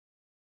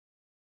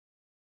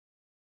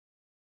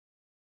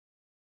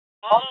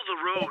Follow the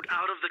road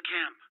out of the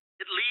camp.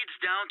 It leads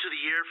down to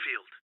the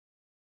airfield.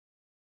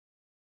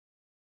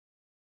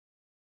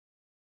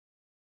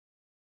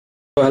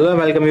 Hello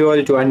welcome you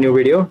all to a new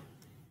video.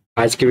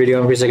 आज की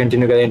video में फिर से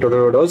continue करें total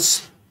overdose.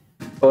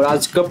 और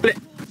आज के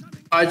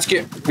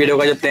वीडियो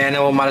का जो प्लान है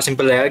वो हमारा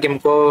सिंपल रहेगा कि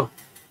हमको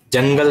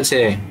जंगल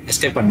से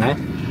एस्केप करना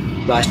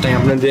है। लास्ट टाइम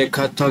आपने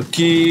देखा था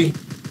कि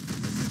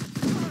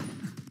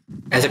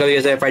ऐसा कभी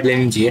ऐसा फाइट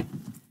लेनी चाहिए,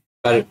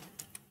 पर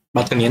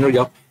बात करनी है ना, रुक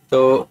जाओ।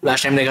 तो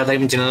लास्ट टाइम देखा था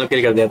कि जनरल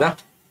किल कर दिया था,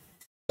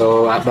 तो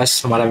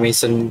बस हमारा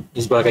मिशन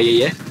इस बार का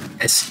यही है,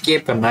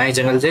 एस्केप करना है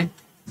जंगल से।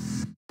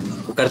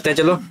 तो करते हैं,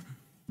 चलो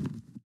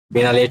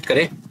बिना लेट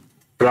करे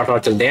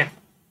फटाफट चलते हैं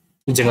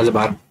जंगल से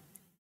बाहर।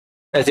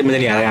 ऐसे मजा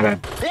नहीं आ रहा है यहाँ पे।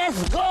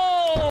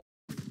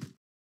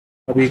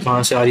 अभी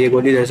कहाँ से आ रही है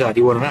गोली? जैसे आ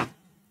रही बोल ना,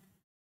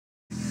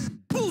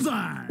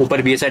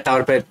 ऊपर भी है शायद,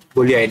 टावर पे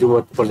गोली आई थी वो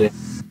ऊपर से।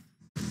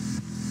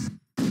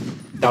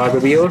 टावर पे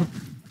भी है और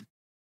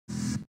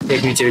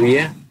एक नीचे भी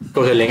है,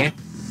 तो उसे लेंगे।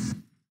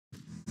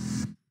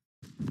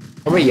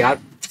 अबे यार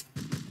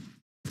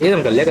ये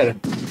तुम कर लिया कर,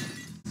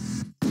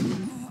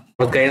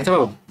 बहुत गए ना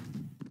सब,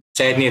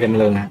 शायद नहीं करने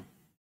लगा है।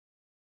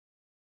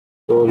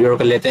 तो रिलोड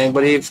कर लेते हैं एक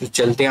बार ही, फिर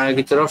चलते हैं आगे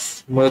की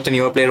तरफ। मुझे तो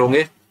न्यू प्लेयर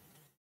होंगे,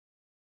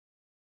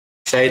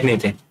 शायद नहीं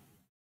थे।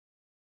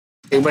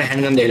 एक बार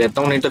हैंडगन देख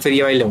लेता हूँ, नहीं तो फिर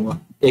ये वाली लूंगा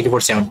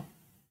AK-47।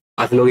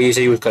 काफी लोग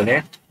इसे यूज कर रहे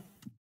हैं।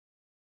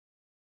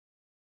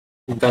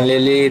 गन ले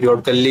ली,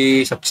 रिलोड कर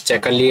ली, सब चीज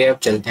चेक कर ली है। अब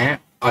चलते हैं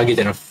आगे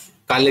की तरफ।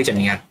 काल ले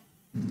चलेंगे यार,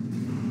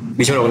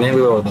 बीच में रोकने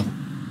कोई होता।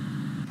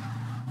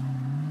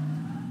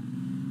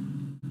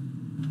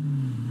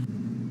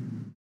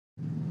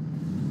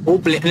 ओ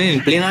प्लेन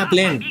प्लेन आ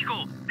प्लेन।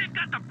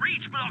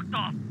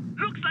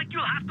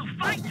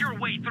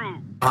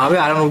 हाँ भाई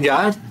आराम रुक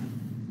जा,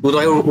 तू तो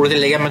भाई उड़ते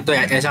ले गया, मैं तो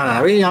ऐसा आना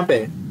भाई यहाँ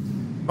पे।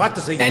 बात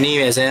तो सही है नहीं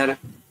वैसे यार,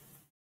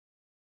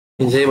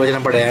 इनसे बचना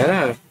पड़ेगा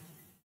यार।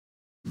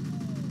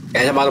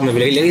 ऐसा बात मुझे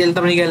लेके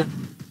चलता नहीं क्या यार।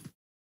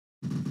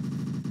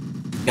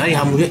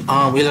 यहाँ मुझे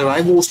लग रहा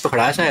है वो उस पर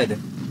खड़ा है शायद,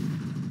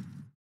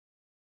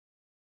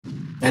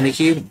 यानी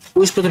कि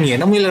उस पर तो नहीं है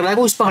ना, मुझे लग रहा है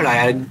वो उस पर खड़ा है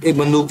यार। एक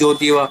बंदूक जो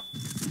होती है वह,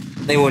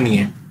 नहीं वो नहीं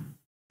है,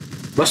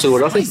 बस वो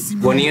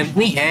नहीं है,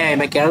 नहीं है।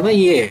 मैं कह रहा था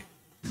ये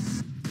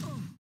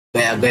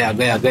गया गया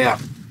गया गया।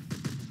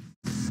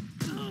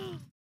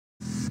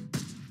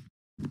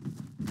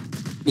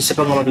 इससे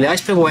पर मत लिया,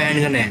 इस पे वो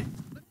हैंडगन है।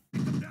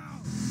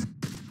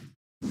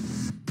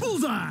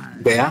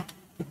 गया,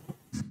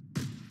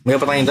 मुझे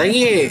पता नहीं था कि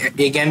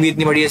ये गेम भी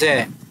इतनी बढ़िया से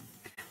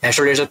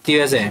हेडशॉट ले सकती है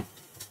वैसे।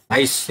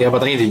 नाइस, ये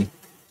पता नहीं थी।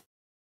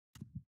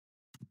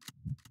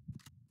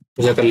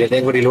 उसे कर लेते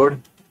हैं एक बार रिलोड।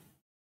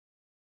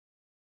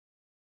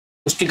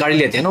 उसकी गाड़ी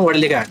लेते हैं ना, वो गाड़ी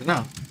लेके आते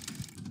ना।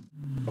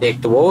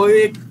 एक तो वो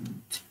एक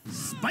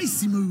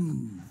स्पाइसी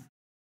मूव।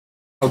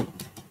 अब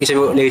इसे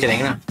भी लेके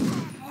चलेंगे ना।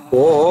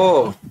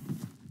 ओ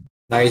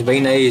नाइस भाई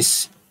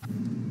नाइस।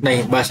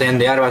 नहीं बस रहने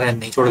दे यार, बस रहने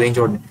दे, छोड़ दे, नहीं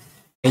छोड़ दे,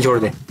 नहीं छोड़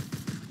दे।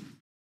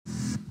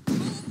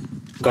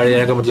 गाड़ी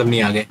लेने का मतलब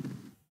नहीं आगे।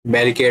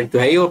 बैरिकेड तो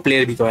है ही, और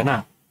प्लेयर भी तो है ना,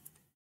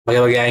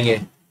 भगे भगे आएंगे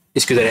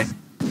इसकी तरह।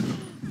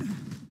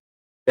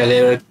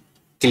 पहले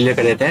क्लियर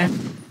कर देते हैं,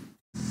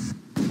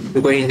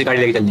 फिर कोई इनसे गाड़ी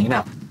लेके चल देंगे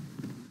ना।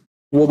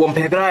 वो बम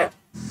फेंक रहा है,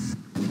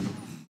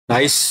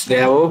 नाइस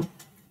गया वो।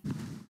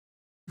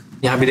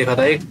 यहाँ भी देखा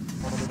था एक।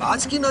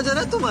 आज की नजर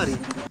है तुम्हारी।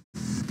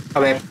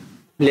 अबे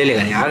ले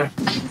लेगा यार,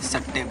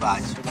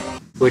 सट्टेबाज।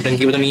 कोई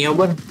टंकी भी तो नहीं है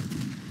ऊपर।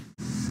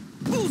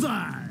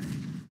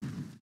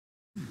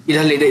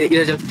 इधर ले दे,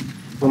 इधर चल,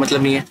 वो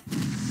मतलब नहीं है।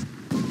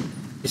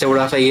 इसे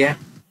उड़ा सही है,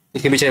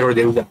 इसके पीछे छोड़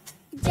दे उधर।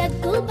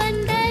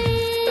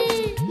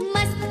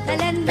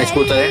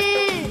 स्कूटर है,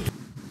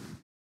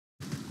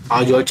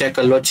 आ जाओ चेक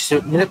कर लो अच्छे से।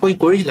 मेरा कोई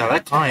चला रहा है,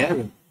 कहाँ है यार?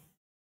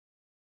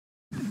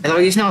 ऐसा लगा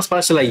इसने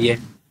आसपास चलाई है।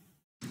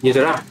 ये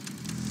तो रहा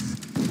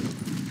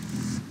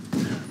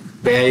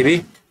ये भी।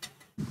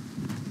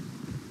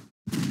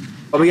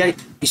 अब यार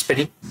इस पे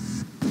नहीं।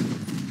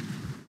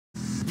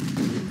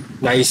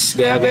 नाइस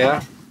गया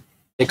गया।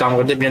 एक काम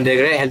करते बिना देख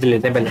रहे हेल्थ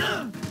लेते हैं पहले।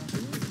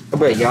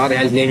 अबे यार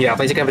हेल्थ लेने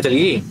जाता, इसे क्या पता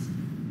चली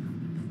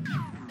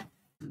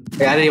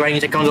यार। रिवाइंड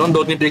के चक्कर में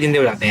 2-3 प्लेयर जिंदे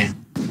हो जाते हैं।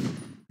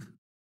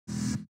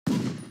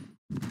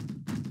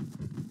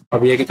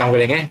 अब ये क्या काम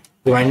करेंगे,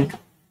 रिवाइंड।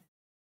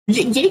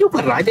 ये क्यों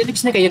कर रहा है? तेरे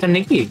किसने कही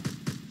करने की?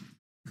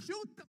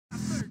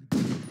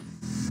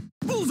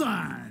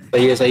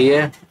 सही है सही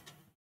है।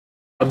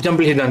 अब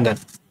जंप सीधा अंदर।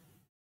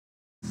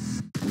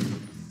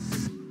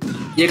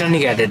 ये करने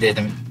क्या देते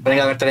तुम्हें, पता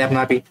क्या करता है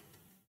अपना आप ही।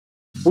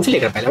 पूछ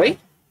लेकर पहले भाई,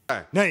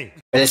 नहीं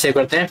पहले सेव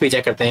करते हैं फिर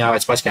चेक करते हैं यहाँ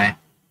आसपास क्या है।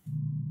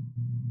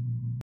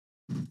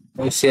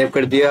 सेव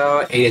कर दिया,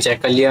 एरिया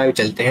चेक कर लिया, अभी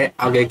चलते हैं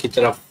आगे की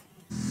तरफ।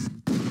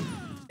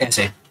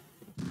 ऐसे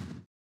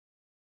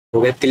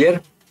हो गया क्लियर,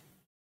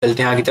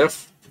 चलते हैं आगे की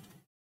तरफ।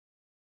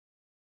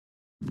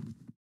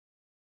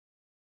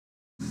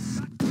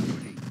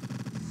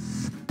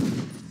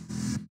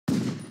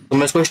 तो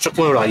मैं इसको स्ट्रक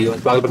में उड़ा रही हूँ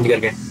बाग बंदी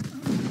करके।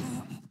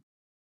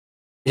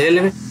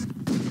 ले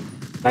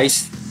नाइस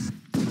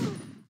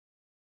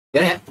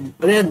यार।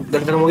 अरे गन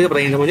खत्म हो गया, पता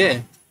नहीं था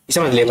मुझे,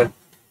 इसे मत ले।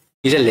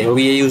 ये चल ले, वो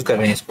भी ये यूज कर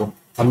रहे हैं इसको,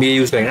 हम भी ये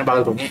यूज करेंगे ना,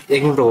 पागल होंगे।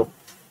 एक मिनट रुको,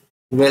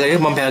 मुझे लगे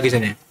बम फेंका किसी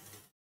ने।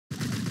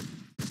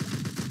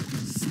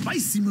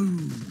 Spicy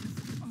move.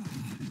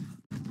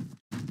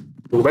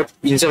 तो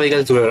भाई इनसे वही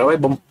गलत हो रहा है भाई,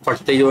 बम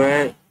फटते ही जो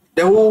है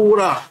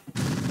पूरा।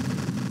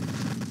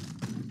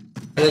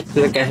 अरे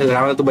तेरा कैसे लगा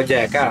रहा, तू बच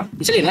जाएगा क्या?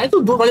 इसलिए ना तू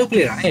दो बाजू के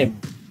ले रहा है,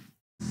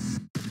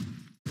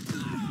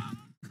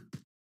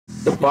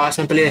 तो पास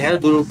में प्लेयर है,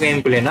 दूर के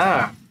एम पे लेना,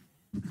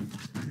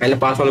 पहले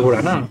पास वाले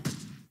घोड़ा ना।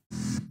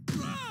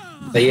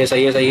 सही है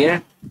सही है सही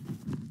है,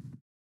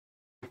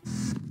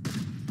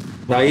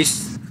 नाइस।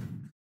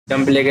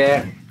 जंप ले गए,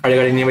 खड़े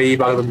खड़े नहीं भाई,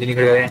 पागल बंदी नहीं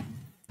खड़े खड़े।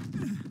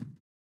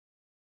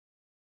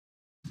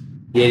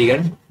 ये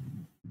गन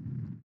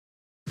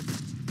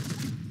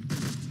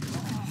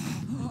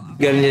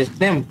गन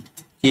जितने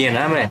किए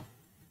ना, मैं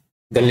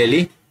गन ले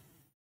ली।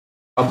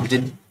 अब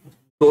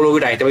दो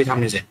लोग आए थे भाई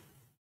सामने से,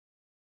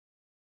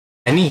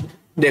 है नहीं?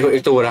 देखो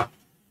एक तो हो रहा,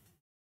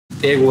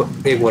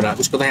 एक हो रहा,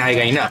 उसको तो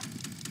आएगा ही ना।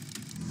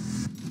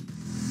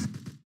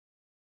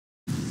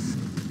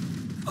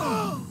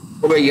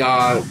 ओ भाई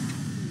यार,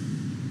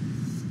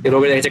 ये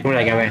रोबे चक्कर में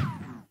रह गया मैं।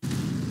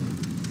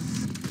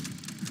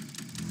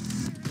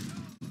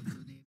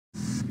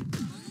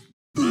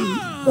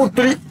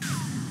 उतरी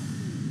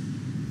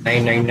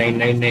नहीं नहीं नहीं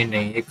नहीं नहीं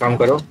नहीं, एक काम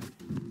करो,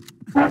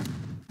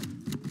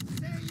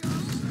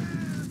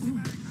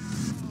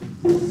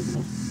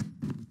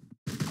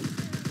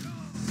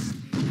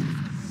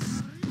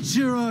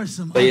 Sure are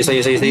some सही है सही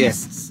है सही है सही है।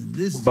 beasts in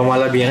this. बम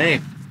वाला भी है ना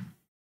एक,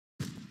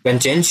 गन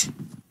चेंज,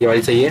 ये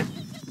वाली सही है।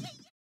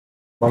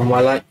 बम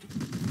वाला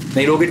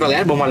नहीं, रॉकेट वाला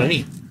यार, बम वाला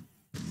नहीं।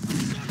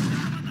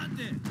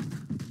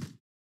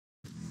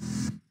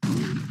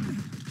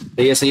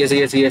 सही है सही है सही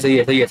है सही है सही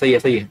है सही है सही है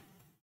सही है।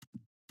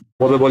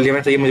 वो तो बोल दिया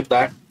मैं, सही है, मुझे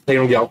पता है। सही,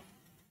 रुक जाओ।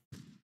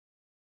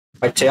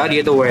 अच्छा यार,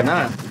 ये तो वो है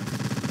ना,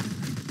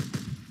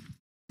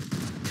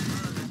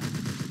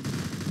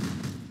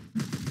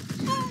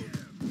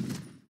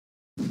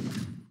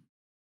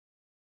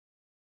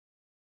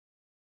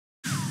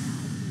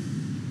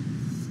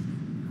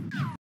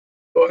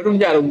 रुक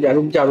जा रुक जा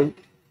रुक जा रुक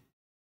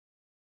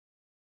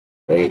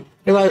भाई,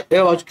 ये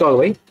आवाज क्या हो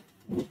भाई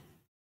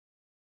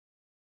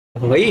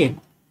भाई,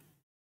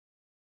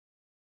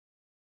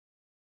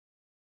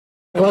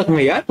 आवाज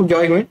में यार, रुक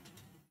जाओ एक मिनट।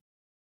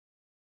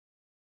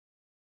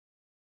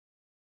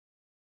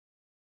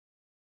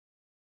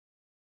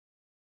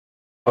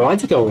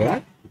 आवाज क्या हो गया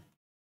यार?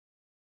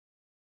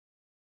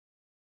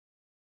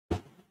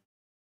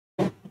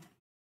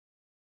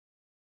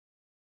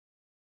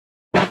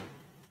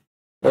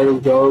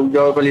 रुक जाओ रुक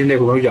जाओ, पहले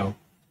देखो, रुक जाओ।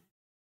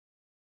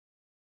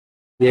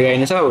 ये गए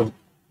ना सब,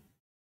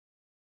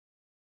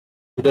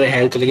 उधर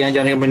हेल्थ चले गया,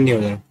 जाने का मन नहीं हो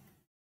रहा।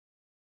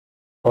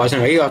 आवाज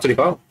नहीं आई, आवाज तो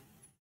दिखाओ,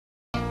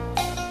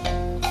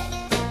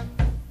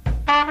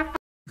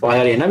 आवाज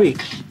आ रही है ना अभी?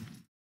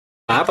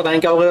 हाँ पता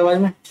नहीं क्या होगा आवाज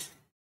में,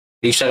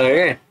 रीस्टार्ट कर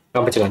गए,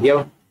 काम पे चला दिया।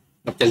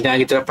 अब चलते हैं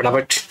आगे की तरफ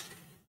फटाफट,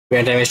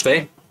 बिना टाइम वेस्ट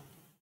करे।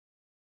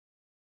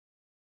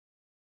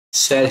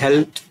 सर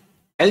हेल्थ,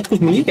 हेल्थ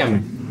कुछ मिली क्या?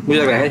 मैं मुझे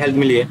लग रहा है हेल्थ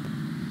मिली है,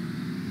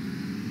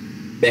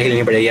 बैग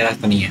लेनी पड़ेगी यार,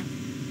 रास्ता नहीं है।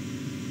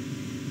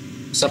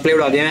 सप्लाई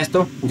उड़ा दिया ना,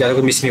 तो ज़्यादा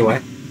कुछ मिस नहीं हुआ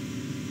है,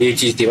 यही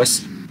चीज़ थी बस।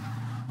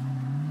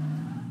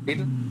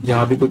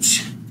 जहाँ भी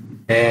कुछ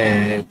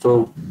है तो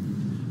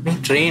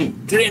ट्रेन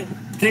ट्रेन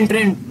ट्रेन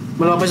ट्रेन,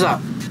 मतलब वापस आ,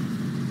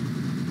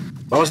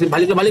 वापस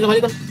भाली कर भाली कर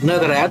भाली कर, न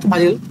कर रहा है तो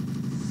भाली कर।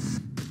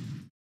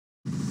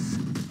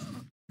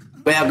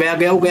 गया गया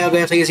गया गया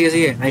गया, सही है सही है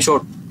सही है, नाइस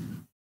शॉट,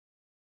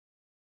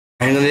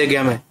 हैंडल दे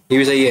गया मैं, ये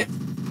भी सही है।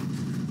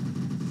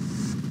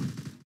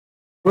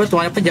 तो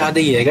तुम्हारे पास ज्यादा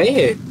ही है क्या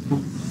ये?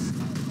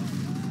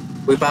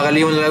 कोई पागल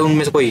ही मतलब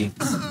उनमें से कोई?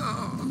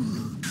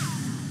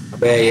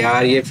 अबे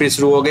यार ये फिर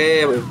शुरू हो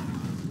गए।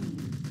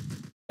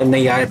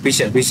 नहीं यार,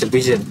 पीछे पीछे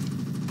पीछे।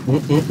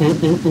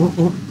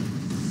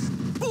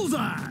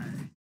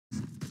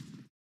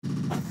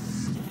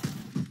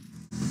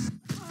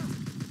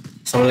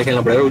 समझ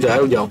खेलना पड़ेगा, रुक जाओ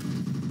रुक जाओ,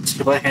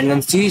 इसके पास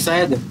हैंडगन थी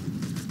शायद।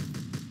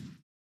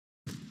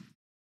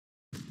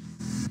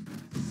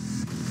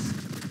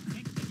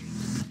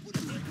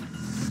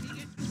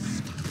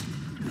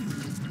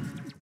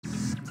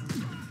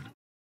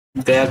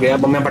 गया गया,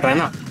 बम में पट रहा है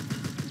ना,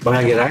 बम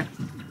में गिर रहा है।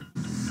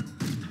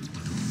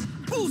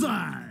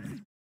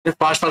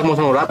 फास्ट फास्ट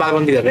मोशन हो रहा है,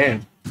 पागलबंदी कर रहे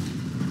हैं।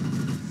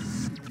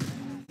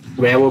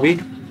 वह वो भी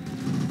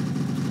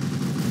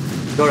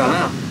दौड़ा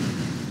ना,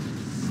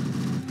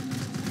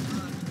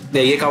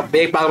 देख ये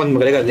एक पागलबंदी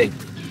करेगा, देख,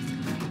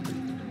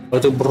 और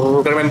तू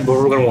ब्रर कर, मैं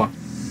ब्रर करूंगा।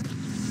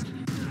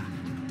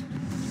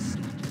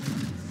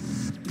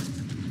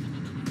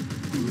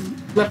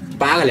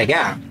 पागल है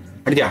क्या?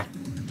 हट जा,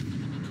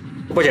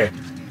 ऊपर चढ़।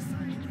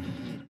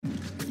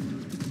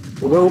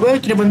 उबे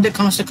इतने बंदे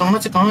कहाँ से कहाँ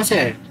से कहाँ से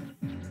है?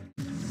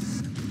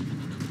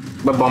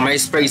 बम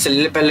इस पर इसे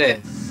ले पहले,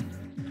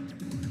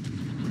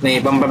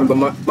 नहीं बम बम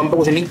बम बम पर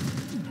कुछ नहीं,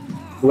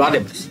 उड़ा दे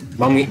बस।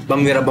 बम बम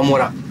मेरा बम हो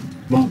रहा,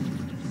 बम।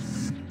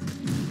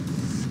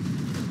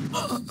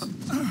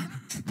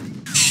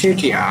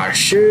 शिट यार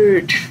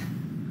शिट,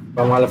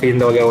 बम वाला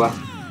फील हो गया होगा।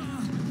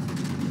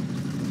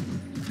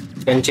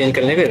 गन चेंज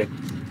कर ले फिर।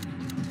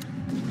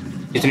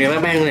 इतनी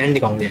मैं हैंड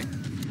दिखाऊंगे।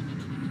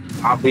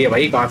 काफी है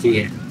भाई, काफी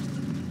है।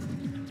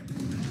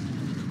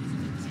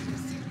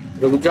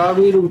 रुक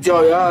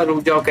जाओ यार,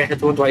 रुक जाओ। कैसे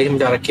तुम दवाई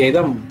समझा रखी है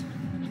एकदम।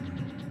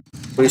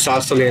 कोई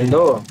सांस तो लेने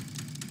दो।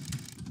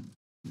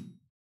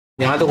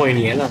 यहाँ तो कोई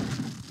नहीं है ना।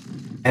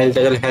 हेल्थ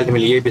चल, हेल्थ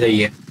मिली है भी सही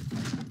है।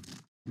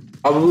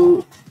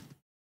 अब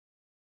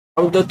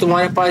अब तो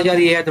तुम्हारे पास यार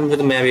ये है, तुम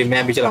तो मैं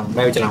भी चलाऊंगा,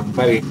 मैं भी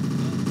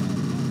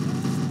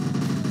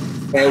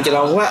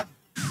चलाऊंगा।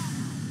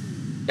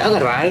 क्या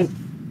कर रहा है?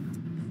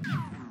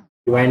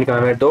 रिवाइंड का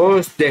मेरा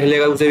दोस्त देख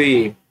लेगा उसे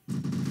भी।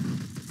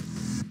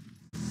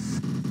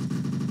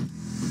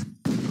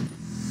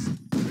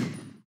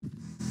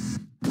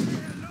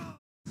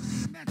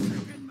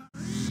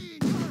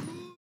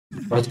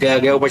 बस गया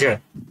गया ऊपर चढ़।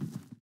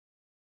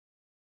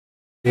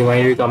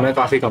 रिवाइंड भी कम है,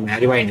 काफी कम है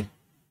रिवाइंड।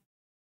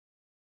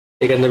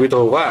 एक अंदर भी तो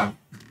होगा।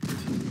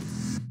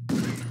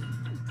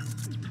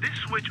 This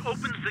switch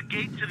opens the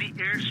gate to the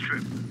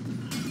airstrip.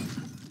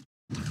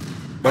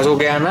 बस हो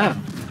गया ना।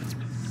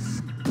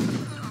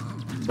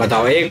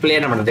 बताओ, एक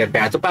प्लेयर ना बनाते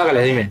प्यार तो पागल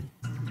है में।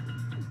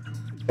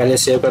 पहले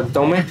सेव कर देता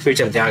हूँ मैं, फिर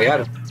चलते हैं आगे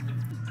यार।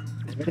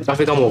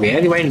 काफी कम हो गया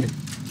है रिवाइंड।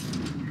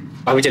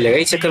 काफी चलेगा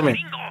इस चक्कर में।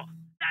 Bingo!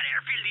 That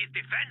airfield is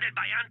defended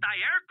by अब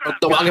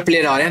anti-aircraft दबा के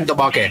प्लेयर आ रहे हैं,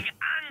 दबा के। big,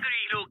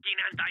 angry-looking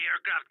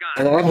anti-aircraft guns.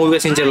 अरे मूवी का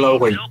सीन चल रहा हो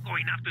कोई। Loco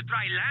enough to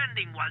try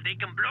landing while they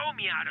can blow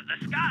me out of the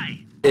sky.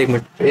 एक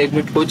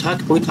मिनट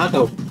कोई था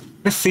तो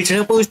मैं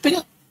फीचर को उस पे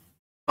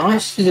कहाँ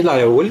से चला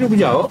रहे हो? बोल रुक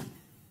जाओ।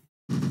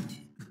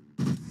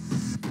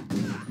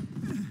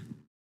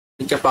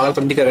 क्या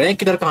पागलपंती कर रहे हैं?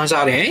 किधर कहाँ से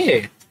आ रहे हैं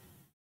ये?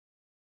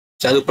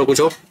 शायद ऊपर कुछ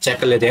हो, चेक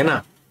कर लेते हैं ना।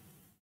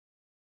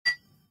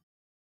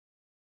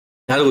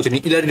 यहाँ तो कुछ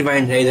नहीं, इधर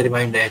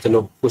रिवाइंड है।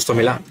 चलो कुछ तो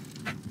मिला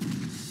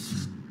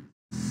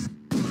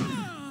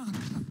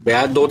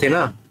यार। दो थे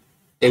ना,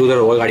 एक उधर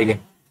होगा गाड़ी के।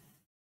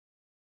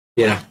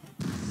 ये रहा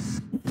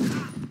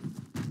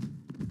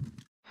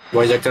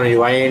वॉइस एक्टर,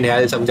 रिवाइंड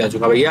है, सब जा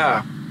चुका भैया।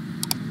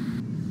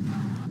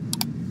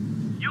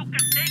 You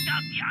can take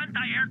out the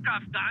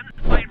anti-aircraft guns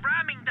by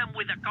ramming them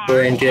with a car तो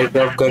or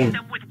anti-aircraft gun targeting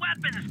them with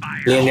weapons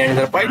fire. Plane land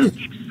कर पाएगी?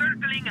 Keep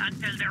circling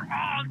until they're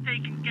all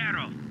taken care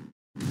of.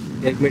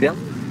 एक minute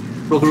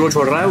रोक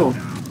छोड़ रहा है वो।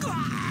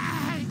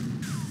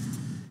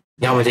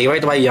 यहाँ बचेगी भाई,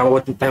 तो भाई यहाँ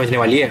बहुत टाइम बचने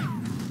वाली है।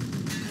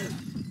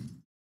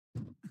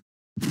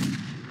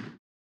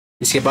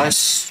 इसके पास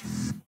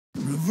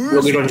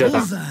Reverse Logan जाता।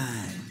 bullseye.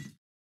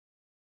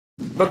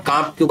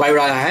 कहाँ क्यों भाई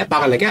उड़ा रहा है?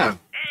 पागल है क्या?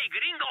 Hey,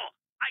 gringo,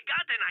 I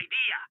got an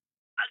idea.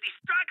 I'll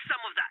distract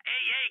some of the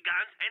AA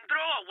guns and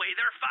throw away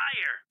their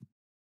fire.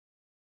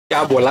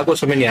 क्या बोला? कुछ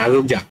समझ नहीं आया,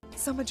 रुक जा।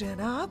 समझ रहे हैं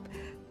ना आप?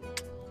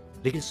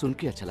 लेकिन सुन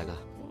के अच्छा लगा।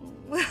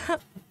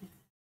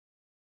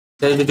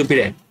 चल तू भी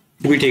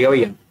ठीक है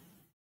भैया।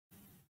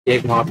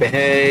 एक वहां पे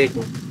है, एक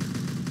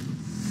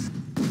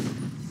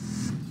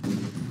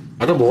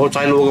तो बहुत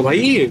सारे लोग हैं भाई।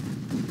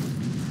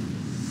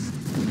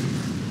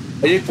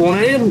 ये कौन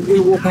है?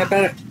 वो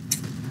कहकर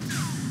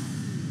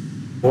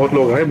बहुत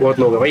लोग हैं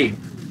भाई।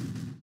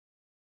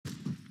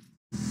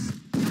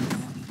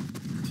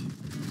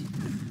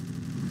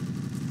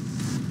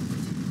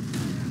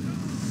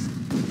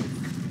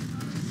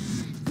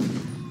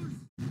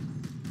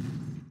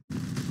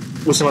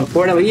 उससे मत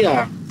फोड़ भैया।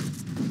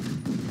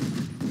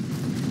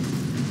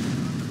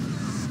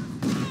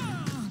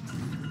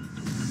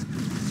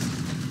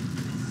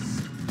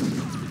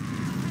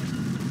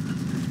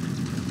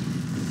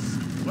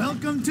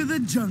 Welcome to the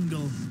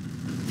jungle.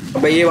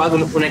 अब ये बात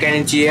उन्हें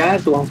कहनी चाहिए यार,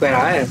 तू हम कह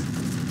रहा है।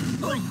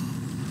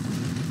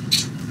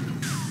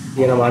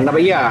 ये ना मानना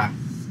भैया,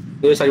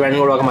 तो सारी बैंड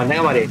उड़ा के मारने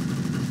का हमारे।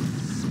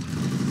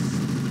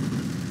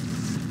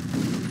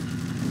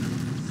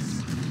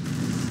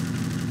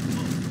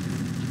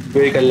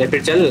 कर ले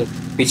फिर, चल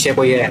पीछे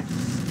कोई है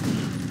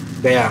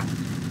गया।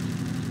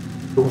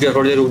 रुक जा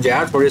थोड़ी देर, रुक जा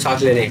यार, थोड़ी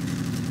सांस ले ले।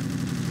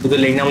 तू तो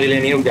लेना, मुझे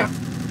लेनी, रुक जा।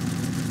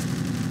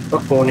 तो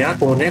कौन यार,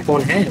 कौन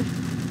है?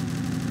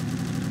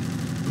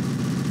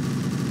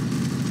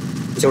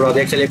 उड़ा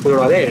दे, चल एक कोई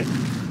उड़ा दे।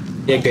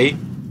 एक गई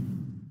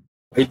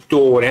भाई, तो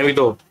हो रहे हैं अभी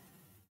तो।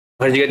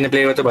 हर जगह इतने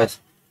प्लेयर हुए तो बस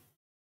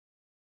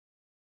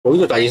वही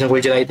तो था जिसने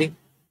कोई चलाई थी।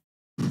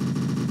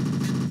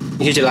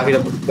 इसी चला फिर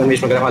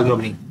कन्वेश वगैरह मालूम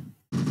अपनी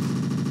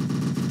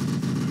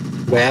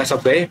गया,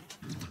 सब गए।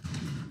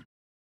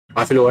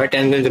 काफी लोग है,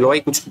 10 दिन चलो भाई।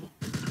 कुछ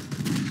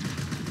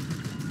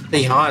तो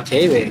यहाँ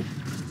थे वे।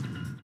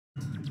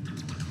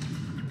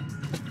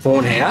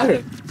 कौन है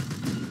यार?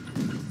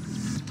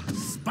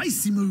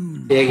 Spicy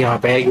move. एक यहाँ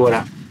पे, एक वो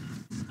रहा।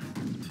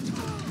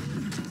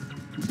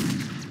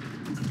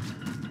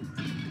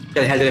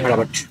 चल हेल्थ दे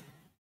फटाफट।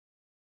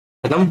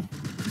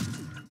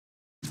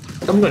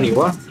 खत्म तो नहीं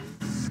हुआ।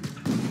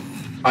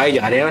 आए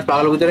जा रहे हैं बस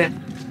पागल लोग इधर है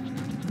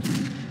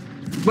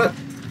बस।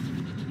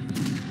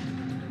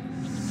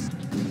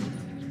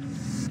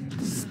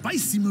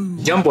 Spicy move.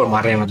 जंप और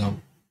मार रहे हैं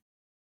मतलब।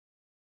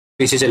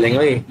 पीछे चलेंगे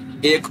भाई।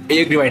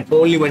 एक रिवाइंड,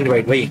 ओनली वन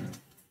रिवाइंड भाई।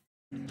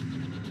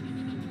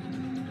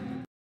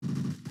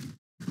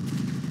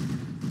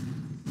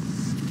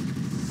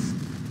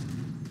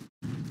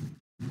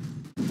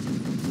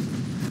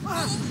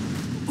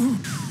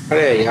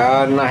 अरे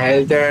यार ना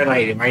हेल्थ है ना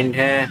ही रिमाइंड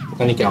है,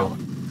 पता नहीं क्या होगा।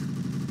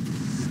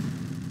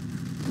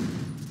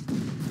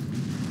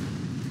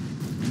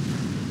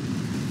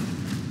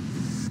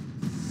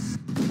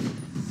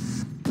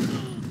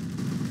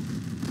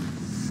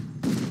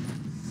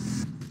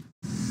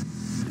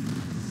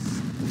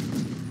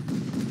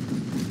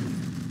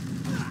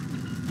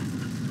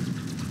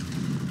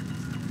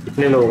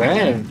 कितने लोग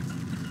हैं?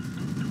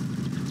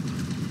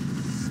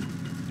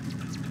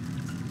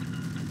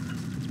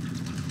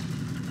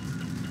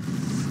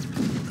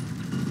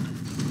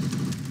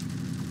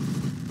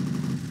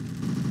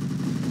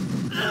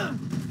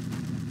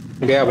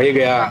 गया भाई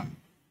गया।